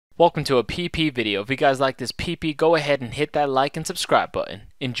Welcome to a PP video. If you guys like this PP, go ahead and hit that like and subscribe button.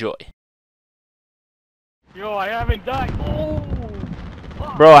 Enjoy. Yo, I haven't died. Oh!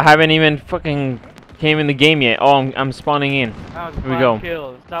 Bro, I haven't even fucking came in the game yet. Oh, I'm spawning in. That was Here we go.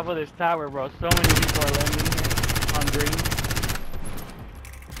 kills. Top of this tower, bro. So many people are landing here on green.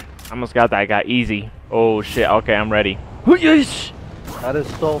 Almost got that guy easy. Oh shit. Okay, I'm ready. That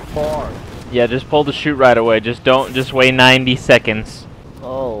is so far. Yeah, just pull the shoot right away. Just wait 90 seconds.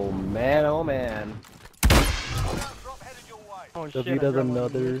 Oh man, oh man. Oh So shit, he does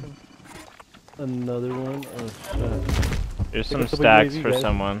another one. Oh shit. There's Pick some up some stacks UAV, for guys.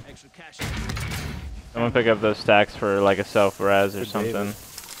 someone. I'm gonna pick up those stacks for like a self-res or For something. David.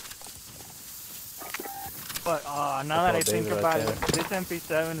 But now that I That's all think David about right it, this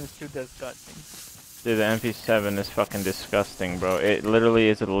MP7 is too disgusting. Dude, the MP7 is fucking disgusting, bro. It literally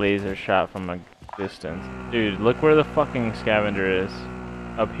is a laser shot from a distance. Dude, look where the fucking scavenger is.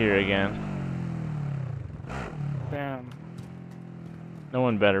 Up here again. Damn. No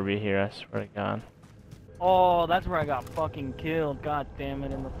one better be here, I swear to God. Oh, that's where I got fucking killed. God damn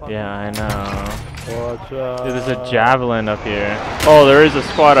it, in the fucking. Yeah, I know. Watch out. Dude, there's a javelin up here. Oh, there is a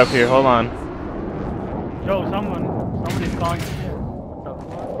squad up here. Hold on. Yo, somebody's calling shit. What the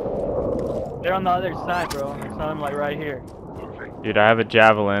fuck? They're on the other side, bro. I saw them like right here. Dude, I have a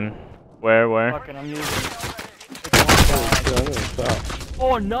javelin. Where? Fucking, I'm using it. I'm gonna stop.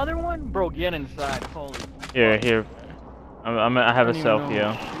 Oh, another one? Bro, get inside. Holy. Here. I have a selfie,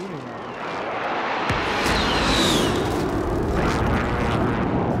 yo.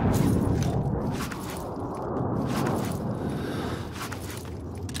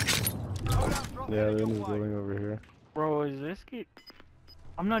 Yeah, they're in this building over here. Bro, is this kid?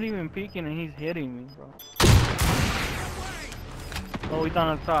 I'm not even peeking and he's hitting me, bro. Oh, he's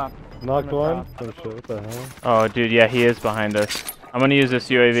on the top. Knocked On one? the Oh shit, what the hell? Oh, dude, yeah, he is behind us. I'm gonna use this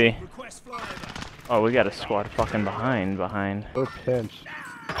UAV. Oh, we got a squad fucking behind. We're pinched.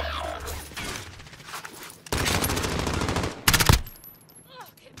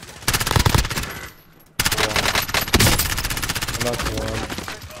 Knocked one.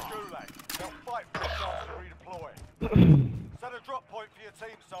 Set a drop point for your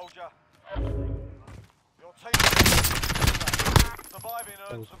team, soldier. Your team surviving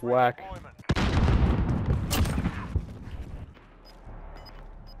That was earns some whack. redeployment.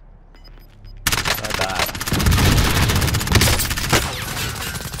 My bad.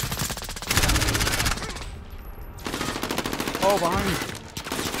 Oh, behind me.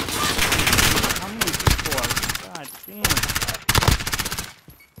 How many people are? God damn.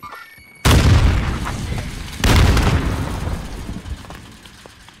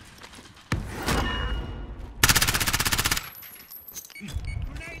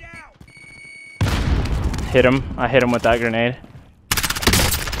 Hit him. I hit him with that grenade.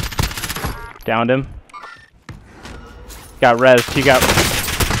 Downed him. Got rezzed.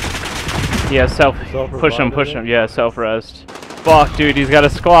 He has self. Push him. Yeah, self-rezzed. Fuck, dude, he's got a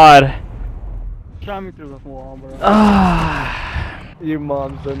squad. Shot me through the wall, bro. Your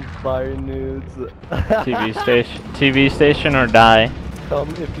mom's on fire nudes. TV station or die. Come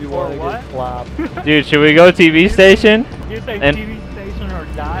if you Or want to what? get slapped. Dude, should we go TV station? You say And- TV station or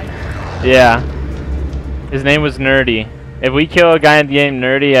die? Yeah. His name was Nerdy. If we kill a guy named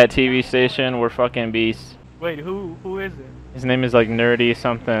Nerdy at TV station, we're fucking beasts. Wait, who is it? His name is like Nerdy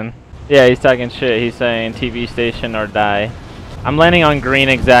something. Yeah, he's talking shit. He's saying TV station or die. I'm landing on green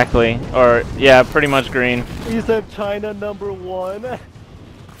exactly. Or, yeah, pretty much green. He said China #1.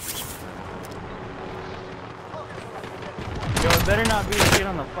 Yo, it better not be a kid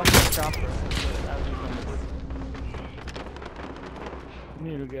on the fucking chopper.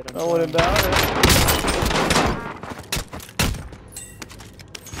 Need to get him. I wouldn't doubt it.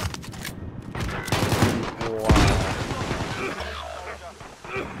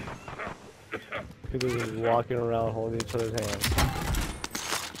 People just walking around holding each other's hands.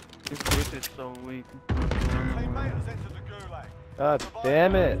 This bitch is so weak. Teammate has entered the gulag. God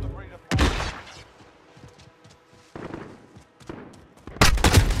damn it.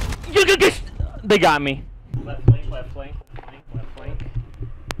 They got me. Left flank.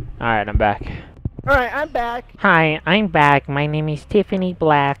 Alright, I'm back. Alright, I'm back. Hi, I'm back. My name is Tiffany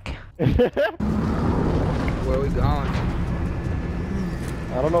Black. Where are we going?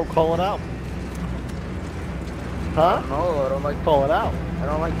 I don't know, call it out. Huh? No, I don't like Call it out. I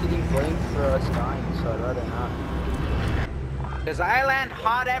don't like getting blamed for us dying, so I'd rather not. Cause I land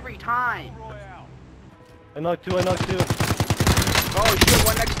hot every time. I knocked two. Oh shit,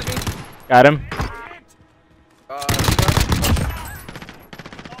 one next to me. Got him.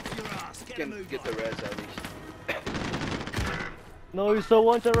 Can get the res at least. No, he's still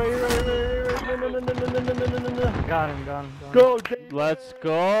one shot right here, right here. No. Got him. Go, Dave. Let's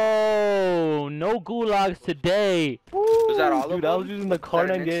go. No gulags today. Was that all Dude, of I them? was using the car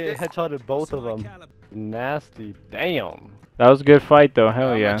and get headshotted both of them. Nasty. Damn. That was a good fight though. Hell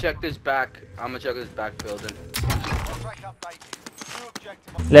I'm yeah. gonna check this back. I'm gonna check this back building. Contract updated. New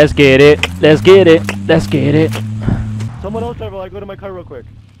objective. Let's get it. Let's get it. Let's get it. Someone else drive while I go to my car real quick.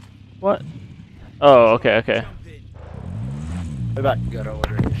 What? Oh, okay. Way back. You gotta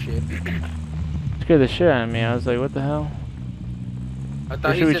order this shit. Scared the shit out of me. I was like, what the hell? I thought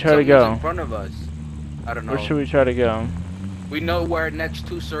Where he should we said try to something was go? in front of us. I don't know. Where should we try to go? We know where next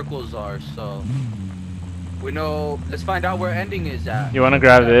 2 circles are, so we know. Let's find out where ending is at. You want to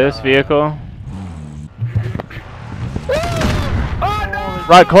grab this vehicle? Oh no!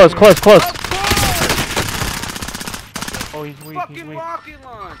 Right, close. Of course! Oh, he's weak. Fucking rocket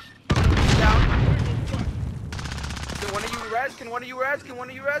launch! Down. Can one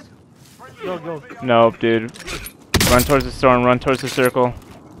of you res? Go. Nope, dude. Run towards the storm. Run towards the circle.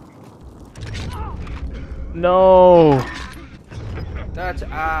 No. That's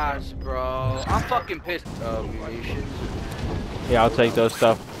ass, bro. I'm fucking pissed. Oh, munitions. Yeah, I'll take those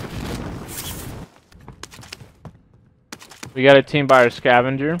stuff. We got a team by our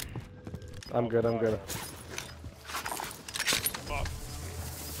scavenger. I'm good.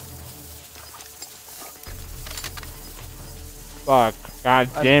 Fuck. God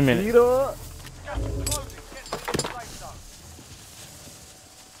damn it.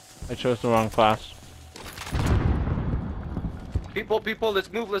 I chose the wrong class. People,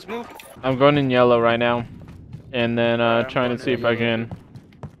 let's move. I'm going in yellow right now. And then I'm trying to going see in if I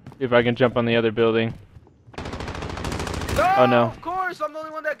yellow. can jump on the other building. No, Oh, no. Of course, I'm the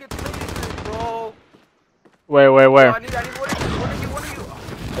only one that gets lasered, bro. Where? I need one of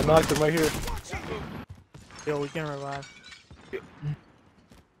you. I knocked him right here. Yo, we can revive.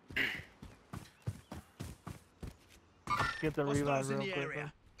 Get the revive real quick. Bro.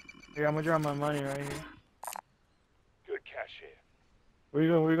 Here, I'm gonna drop my money right here. Good cash here. Where you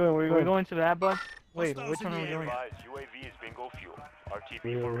going? Are we going to that bus? Wait, which one are we going? UAV is bingo fuel.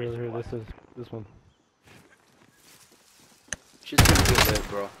 RTB for Here. This one. She's gonna be lit,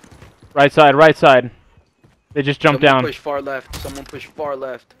 bro. Right side. They just jumped down. Someone push far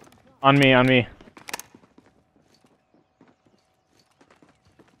left. On me. UAV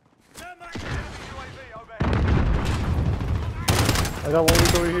overhead. I got one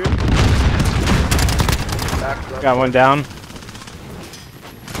weak over here. Back left. Got one down.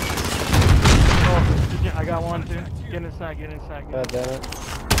 Oh, I got one too. Get inside. God damn it.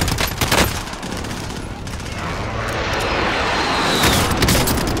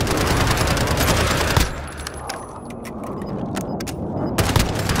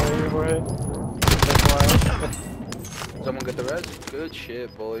 Overhead. Someone get the res? Good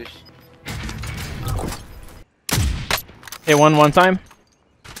shit, boys. Hit one time.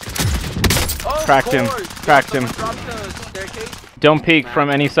 Oh, Cracked him. Cracked him. Dropped the staircase. Don't peek from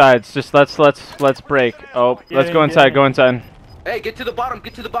any sides. Just let's break. Oh, let's go inside. Go inside. Hey, get to the bottom.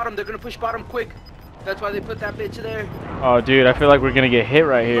 They're gonna push bottom quick. That's why they put that bitch there. Oh, dude, I feel like we're gonna get hit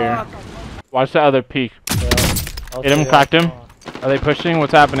right here. Watch the other peek. I'll Hit him. stay Cracked out. him. Are they pushing?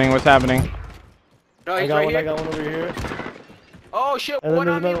 What's happening? No, I he's got right one. here. I got one over here. Oh shit! And then One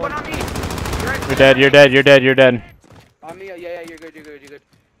on there's me. another One on me. You're dead. You're dead. On me. Yeah. You're good.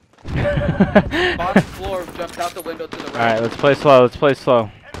 Bottom floor. Jumped out the window to the right. All right, let's play slow.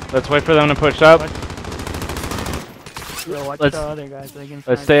 Let's wait for them to push up. Yo, watch Let's- the other guys. They can Let's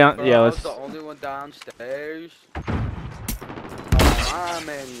snipe. stay on. Bro, Yeah, I let's. was the only one downstairs. I'm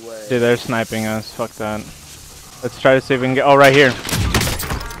anyway. Dude, they're sniping us. Fuck that. Let's try to see if we can get. Oh, right here.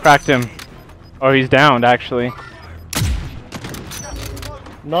 Cracked him. Oh, he's downed actually.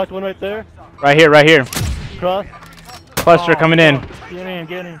 Knocked one right there. Right here. Cross. Cluster coming in.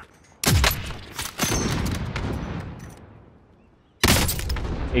 Get in.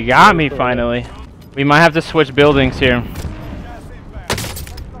 He got me finally. We might have to switch buildings here.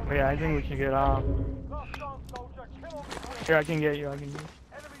 Oh, yeah, I think we should get off. Here, I can get you. Enemy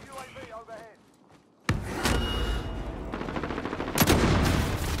UAV overhead.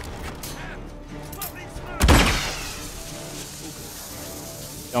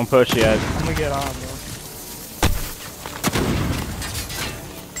 Don't push yet. I'm gonna get off, bro.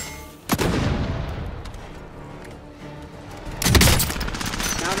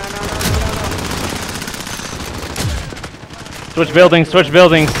 No. Switch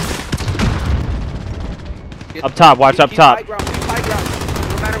buildings. Up top, watch up top. Keep high ground.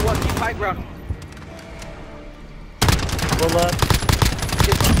 No matter what, keep high ground. One left.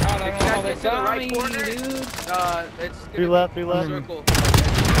 Extend. to the right corner. It's Three left, three left. circle.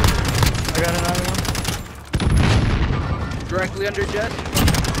 I got another one. Directly under Jess.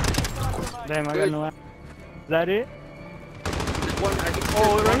 Damn, I got no. Is that it? There's one, I think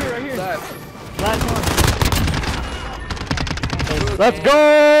Oh, there's right one here, right here. left. Last one. Let's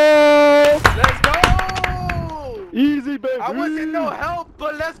go! Let's go! Easy, baby. I wasn't no help,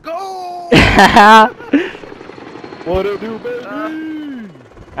 but let's go! What it do, baby?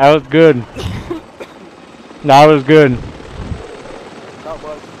 That was good. That was good. That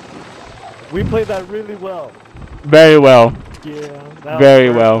was. We played that really well. Very well. Yeah. Very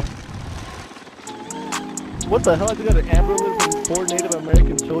well. What the hell? I just got an ambulance and 4 Native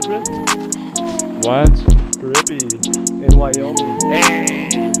American children? What? Trippy. In Wyoming.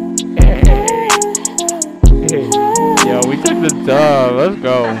 Hey. Yo, we took the dub. Let's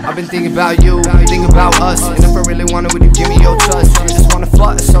go. I've been thinking about you, thinking about us. And if I really want it, would you give me your trust? You just wanna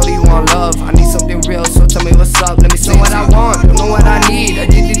fuck, so do you want love? I need something real, so tell me what's up. Let me say what I want, don't know what I need. I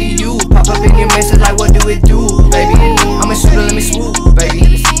did